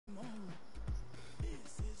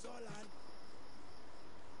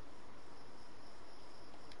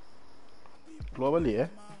Keluar balik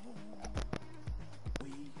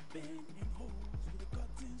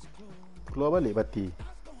Keluar balik Bati.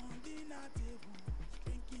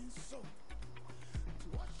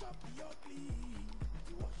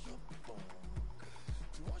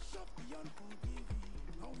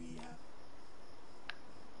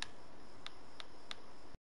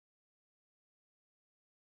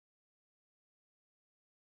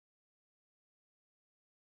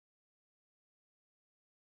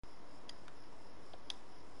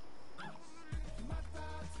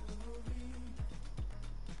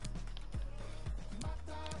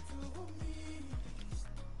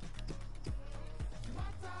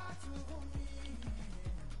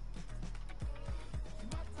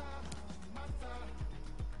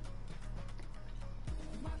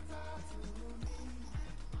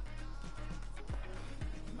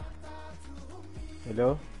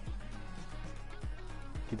 Hello.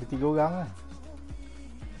 Kita 3 orang lah.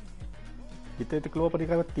 Kita terkeluar pada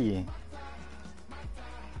karate.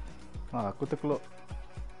 Aku terkeluar.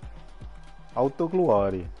 Auto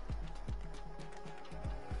keluar dia.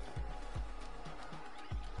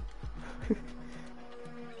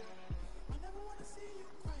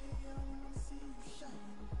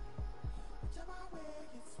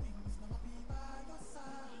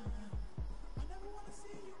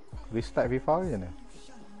 Restart FIFA je ni.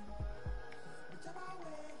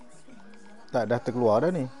 Tak, dah terkeluar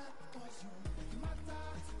dah ni.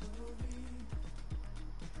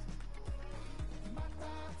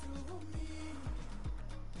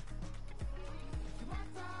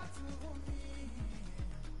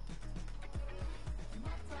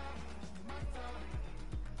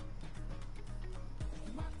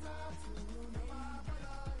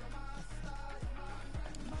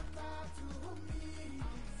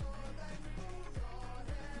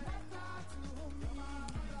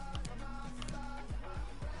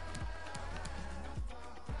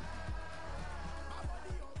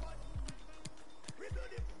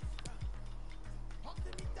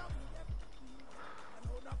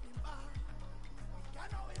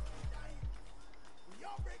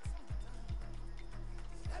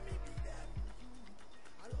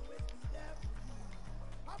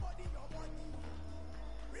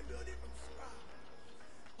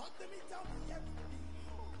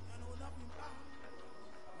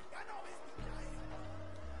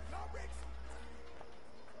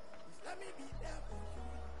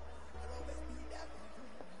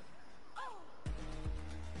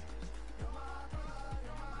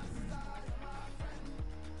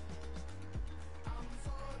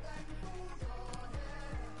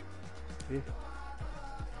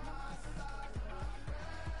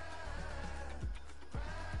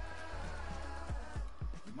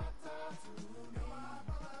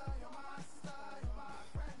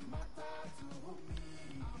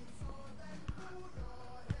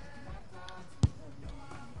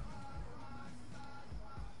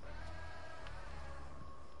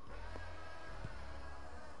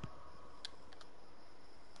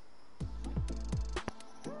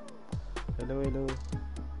 Hello.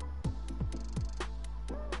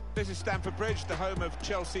 This is Stamford Bridge, the home of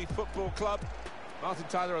Chelsea Football Club. Martin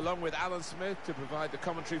Tyler along with Alan Smith to provide the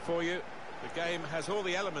commentary for you. The game has all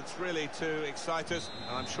the elements really to excite us,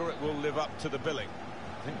 and I'm sure it will live up to the billing.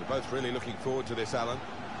 I think we're both really looking forward to this, Alan.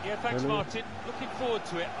 Yeah, thanks, Martin. Looking forward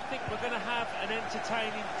to it. I think we're going to have an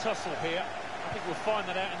entertaining tussle here. I think we'll find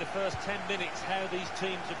that out in the first 10 minutes, how these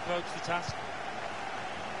teams approach the task.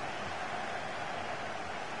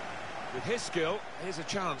 With his skill, here's a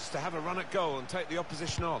chance to have a run at goal and take the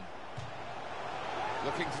opposition on.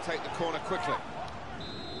 Looking to take the corner quickly.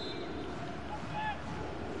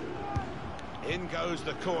 In goes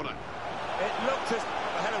the corner. It looked as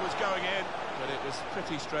the header was going in, but it was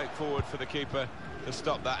pretty straightforward for the keeper to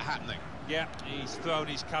stop that happening. Yeah, he's thrown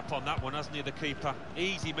his cap on that one, hasn't he, the keeper?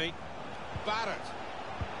 Easy, mate. Barrett.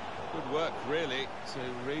 Good work, really,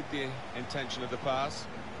 to read the intention of the pass.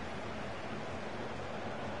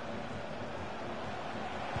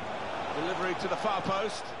 Delivery to the far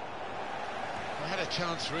post. He had a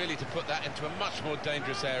chance really to put that into a much more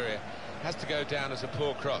dangerous area. Has to go down as a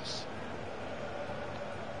poor cross.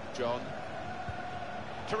 John.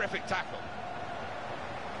 Terrific tackle.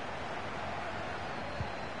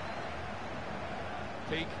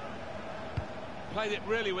 Peak. Played it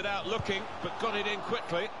really without looking, but got it in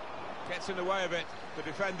quickly. Gets in the way of it, the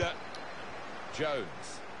defender.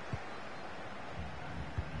 Jones.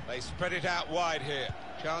 They spread it out wide here.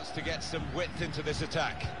 Chance to get some width into this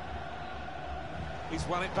attack. He's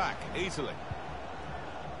won it back easily.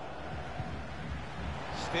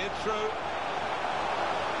 Steered through.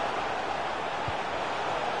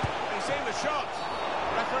 He's seen the shot.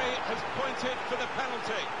 Referee has pointed for the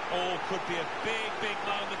penalty. Oh, could be a big, big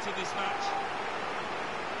moment in this match.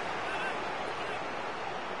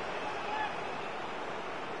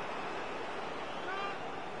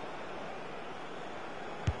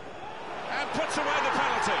 And puts away the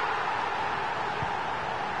penalty.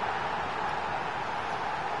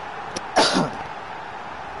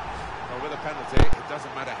 Well, with a penalty, it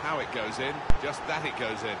doesn't matter how it goes in, just that it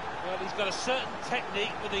goes in. Well, he's got a certain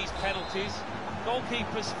technique with these penalties.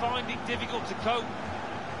 Goalkeepers find it difficult to cope.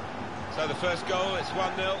 So the first goal, it's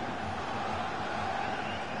 1-0.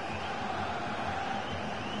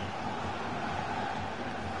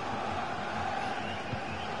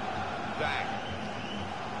 Dang.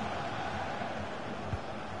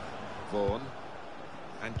 Vaughan.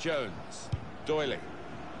 And Jones. Doyley.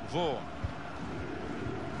 Vaughan.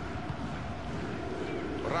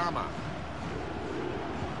 Rama.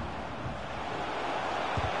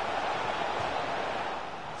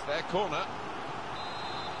 It's their corner.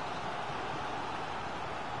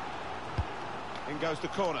 In goes the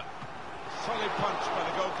corner. Solid punch by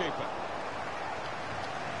the goalkeeper.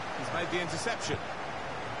 He's made the interception.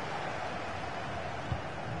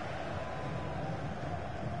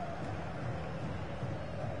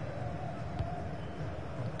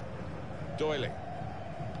 Doyley.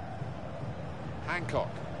 Hancock.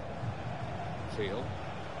 Field.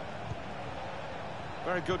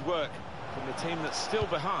 Very good work from the team that's still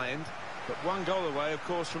behind, but one goal away, of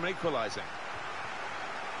course, from equalising.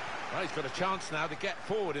 Well, he's got a chance now to get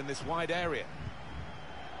forward in this wide area.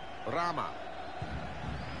 Rama.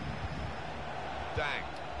 Dang.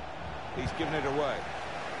 He's given it away.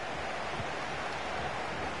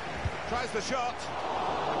 Tries the shot.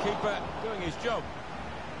 The keeper doing his job.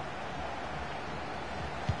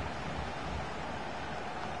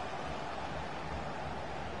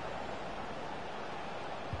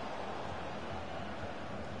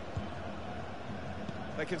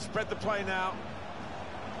 They can spread the play now.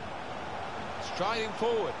 Striding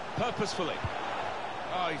forward, purposefully.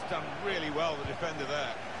 Oh, he's done really well, the defender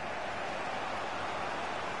there.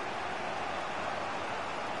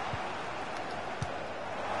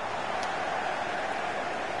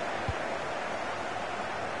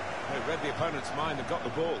 They read the opponent's mind and got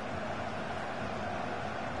the ball.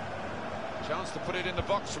 Chance to put it in the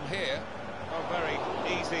box from here. Oh,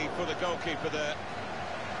 very easy for the goalkeeper there.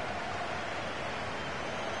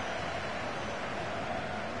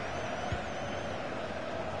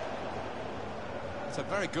 It's a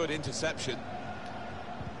very good interception.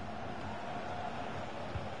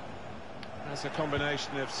 That's a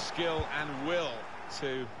combination of skill and will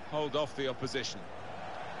to hold off the opposition.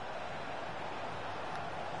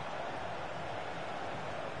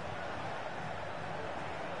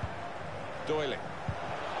 Doyley.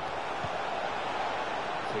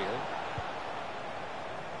 Field.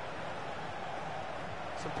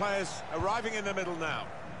 Some players arriving in the middle now.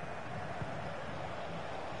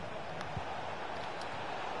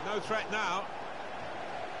 No threat now.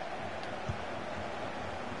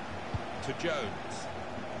 To Jones.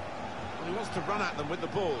 Well, he wants to run at them with the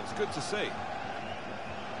ball. It's good to see.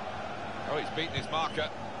 Oh, he's beaten his marker.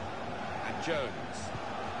 And Jones.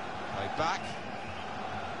 Play back.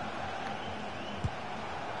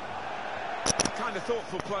 The kind of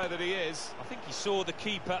thoughtful player that he is. I think he saw the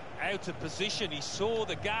keeper out of position. He saw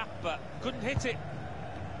the gap, but couldn't hit it.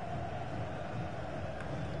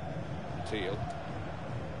 Teal.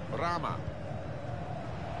 Rama.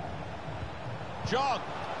 John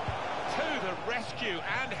to the rescue,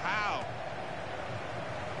 and how?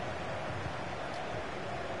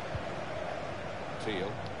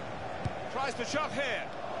 Teal tries the shot here.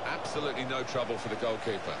 Absolutely no trouble for the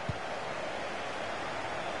goalkeeper.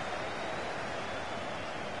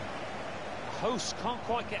 The host can't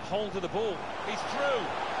quite get hold of the ball. He's through.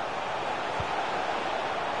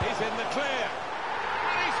 He's in the clear.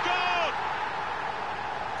 And he scored!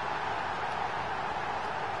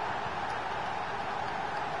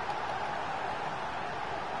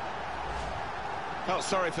 Felt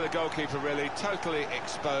sorry for the goalkeeper, really. Totally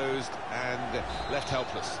exposed and left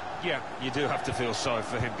helpless. Yeah, you do have to feel sorry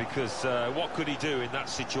for him, because what could he do in that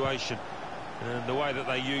situation? And the way that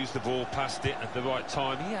they used the ball past it at the right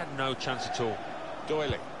time, he had no chance at all.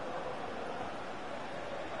 Doyley.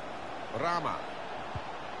 Rama.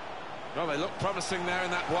 Well, they look promising there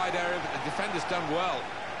in that wide area, but the defender's done well.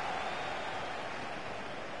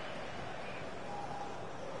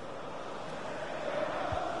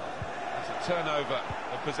 Turnover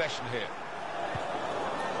of possession here.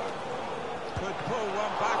 Could pull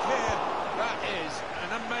one back here. That is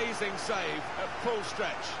an amazing save at full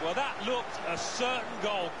stretch. Well, that looked a certain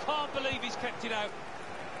goal. Can't believe he's kept it out.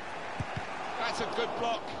 That's a good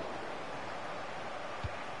block.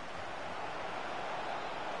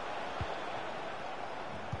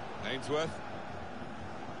 Ainsworth.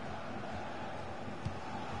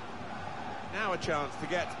 Now a chance to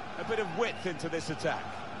get a bit of width into this attack.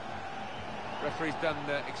 Referee's done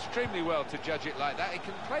extremely well to judge it like that. He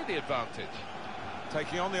can play the advantage.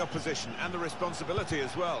 Taking on the opposition and the responsibility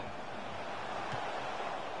as well.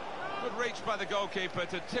 Good reach by the goalkeeper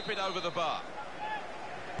to tip it over the bar.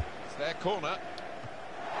 It's their corner.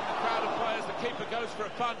 The crowd of players, the keeper goes for a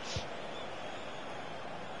punch.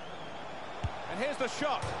 And here's the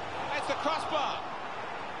shot. It's the crossbar.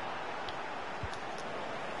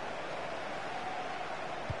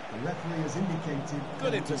 The referee has indicated...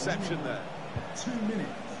 Good interception there. 2 minutes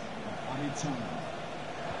of added time.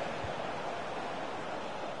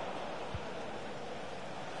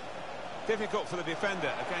 Difficult for the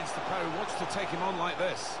defender against the player who wants to take him on like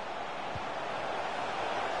this.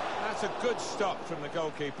 That's a good stop from the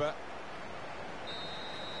goalkeeper.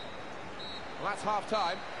 Well, that's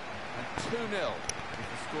half-time. And 2-0 is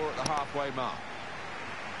the score at the halfway mark.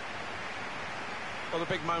 Well, the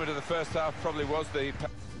big moment of the first half probably was the...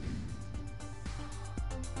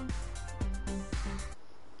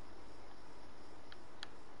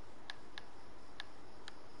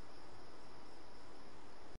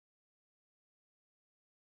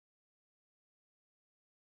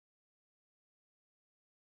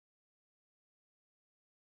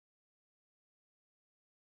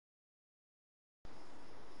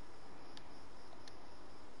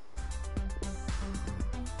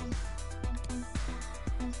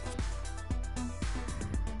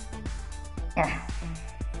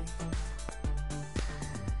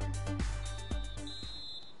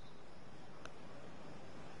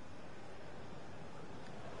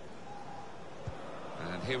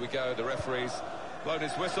 And here we go, the referee's blown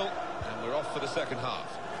his whistle, and we're off for the second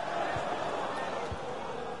half.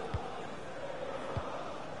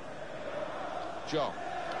 John.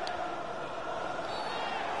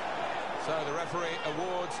 So the referee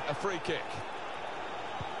awards a free kick.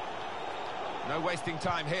 No wasting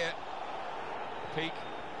time here. Peak.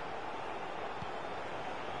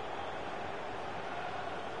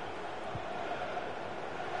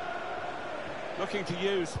 Looking to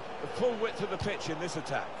use the full width of the pitch in this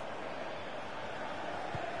attack.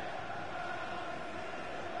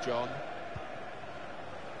 John.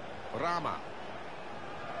 Rama.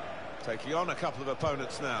 Taking on a couple of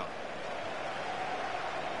opponents now.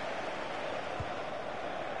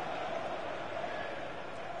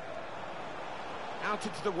 Out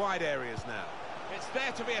into the wide areas now. It's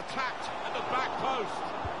there to be attacked at the back post.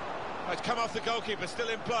 Oh, it's come off the goalkeeper, still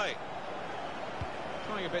in play.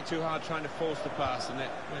 Trying a bit too hard, trying to force the pass, and it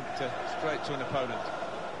went straight to an opponent.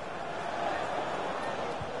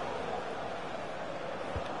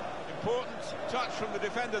 Important touch from the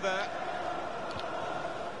defender there.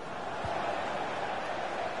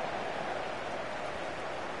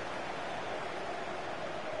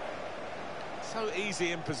 So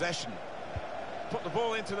easy in possession. Put the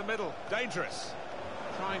ball into the middle. Dangerous.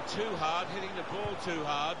 Trying too hard, hitting the ball too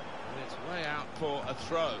hard, and it's way out for a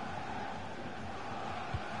throw.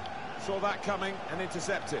 Saw that coming and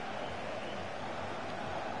intercepted.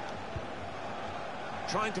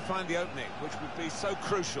 Trying to find the opening, which would be so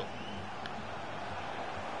crucial.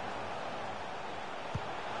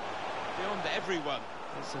 Beyond everyone,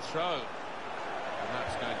 it's a throw. And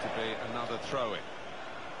that's going to be another throw-in.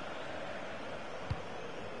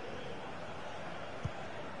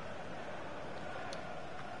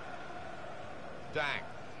 Dang.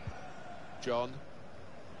 John.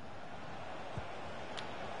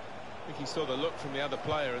 I think he saw the look from the other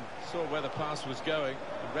player and saw where the pass was going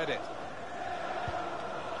and read it.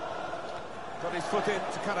 Got his foot in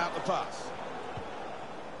to cut out the pass.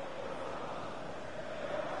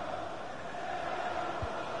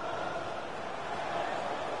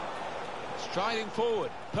 Striding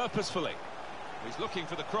forward, purposefully. He's looking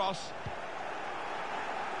for the cross.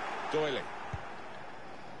 Doyley.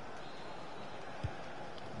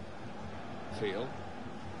 Field.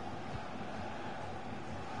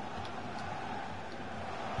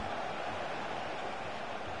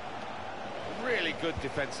 Really good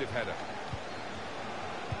defensive header.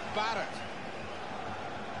 Barrett.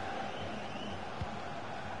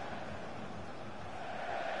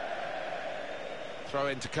 Throw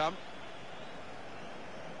in to come.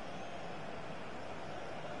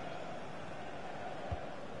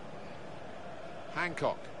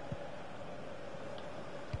 Hancock.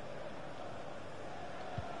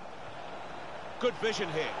 Good vision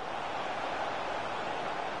here.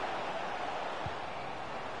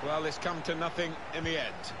 Well, it's come to nothing in the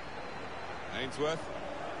end. Ainsworth.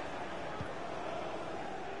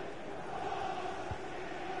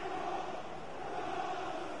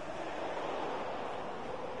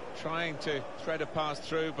 trying to thread a pass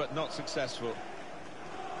through, but not successful.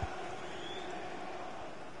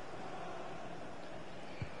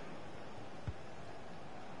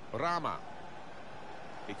 Rama.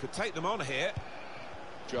 He could take them on here.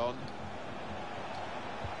 John.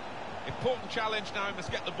 Important challenge now, he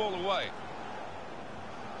must get the ball away.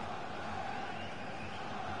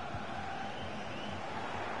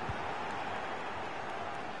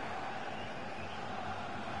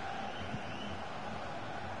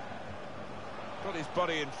 Got his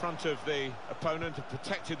body in front of the opponent and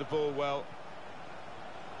protected the ball well.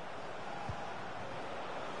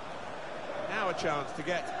 Now a chance to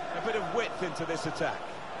get a bit of width into this attack.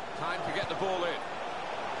 Time to get the ball in.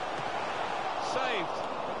 Saved,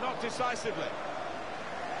 but not decisively.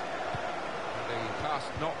 The pass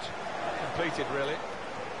not Completed, really.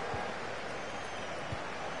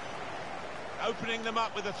 Opening them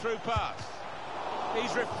up with a through pass.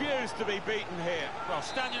 He's refused to be beaten here. Well,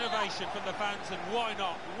 standing ovation from the fans, and why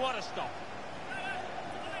not? What a stop.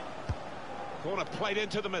 Corner played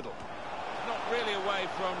into the middle. Not really away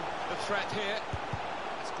from the threat here.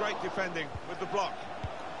 It's great defending with the block.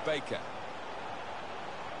 Baker.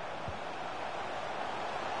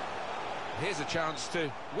 Here's a chance to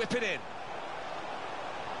Whip it in.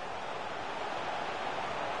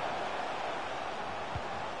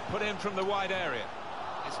 Put in from the wide area.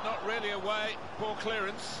 It's not really away. Poor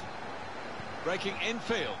clearance. Breaking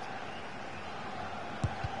infield.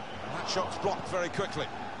 And that shot's blocked very quickly.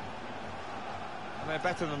 And they're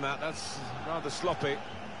better than that. That's rather sloppy.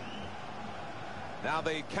 Now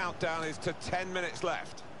the countdown is to 10 minutes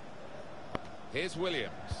left. Here's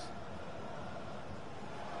Williams.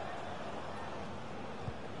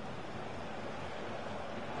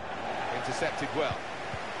 Intercepted well.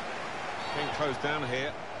 Being closed down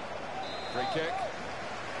here. Free kick.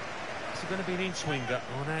 Is it going to be an in-swinger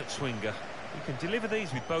or an out-swinger? You can deliver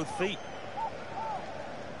these with both feet.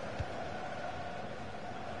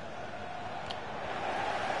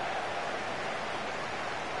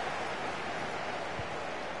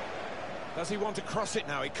 Does he want to cross it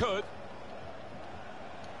now? He could.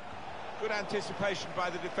 Good anticipation by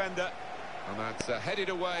the defender. And that's headed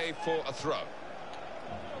away for a throw.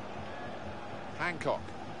 Hancock.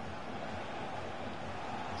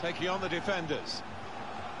 Taking on the defenders.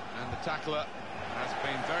 And the tackler has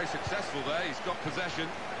been very successful there. He's got possession.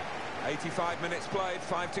 85 minutes played,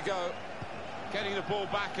 5 to go. Getting the ball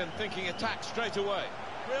back and thinking attack straight away.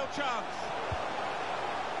 Real chance.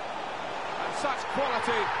 And such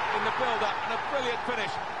quality in the build-up and a brilliant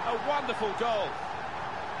finish. A wonderful goal.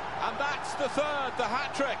 And that's the third, the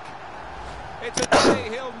hat-trick. It's a day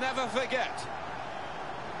he'll never forget.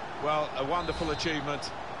 Well, a wonderful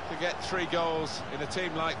achievement to get 3 goals in a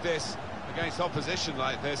team like this, against opposition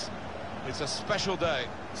like this. It's a special day.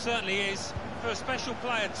 Certainly is, for a special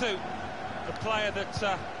player too. A player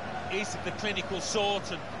that is of the clinical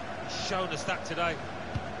sort, and he's shown us that today.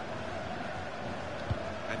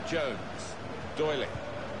 And Jones, Doyley,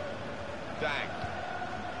 Dang,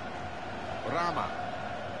 Rama.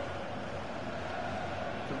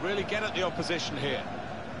 Can really get at the opposition here.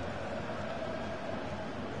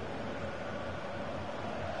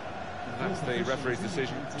 That's the referee's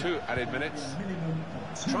decision. 2 added minutes.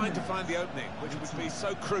 Trying to find the opening, which would be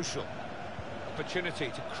so crucial.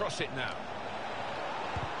 Opportunity to cross it now.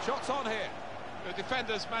 Shots on here. The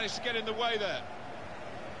defenders managed to get in the way there.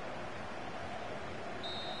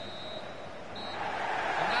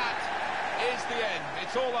 And that is the end.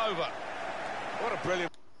 It's all over. What a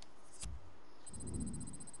brilliant...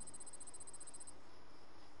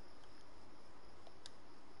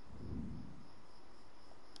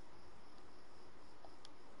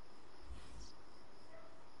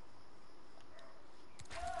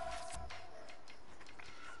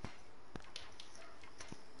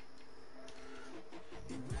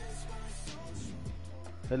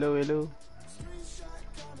 Hello, hello.